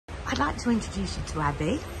I'd like to introduce you to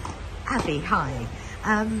Abbie. Abbie, hi.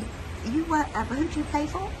 You work who do you play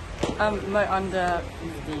for? Mote under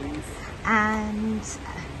 15s. And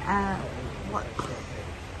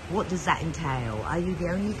what does that entail? Are you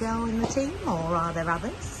the only girl in the team, or are there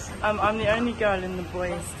others? I'm the only girl in the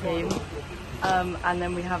boys team, and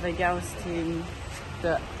then we have a girls team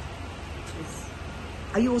that is...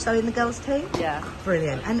 Are you also in the girls team? Yeah.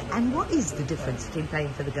 Brilliant. And what is the difference between playing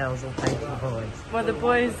for the girls or playing for the boys? Well, the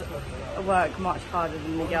boys work much harder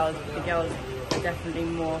than the girls, but the girls are definitely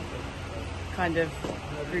more kind of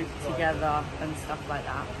grouped together and stuff like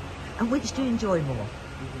that. And which do you enjoy more?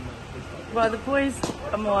 Well, the boys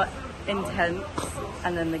are more intense,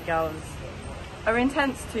 and then the girls are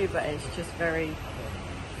intense too, but it's just very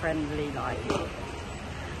friendly-like.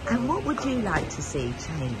 And what would you like to see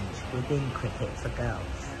change within cricket for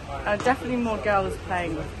girls? Definitely more girls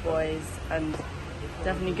playing with boys, and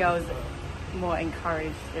definitely girls more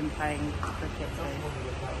encouraged in playing cricket too.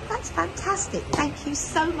 That's fantastic. Thank you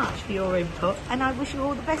so much for your input, and I wish you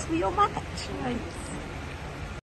all the best for your match. Thanks.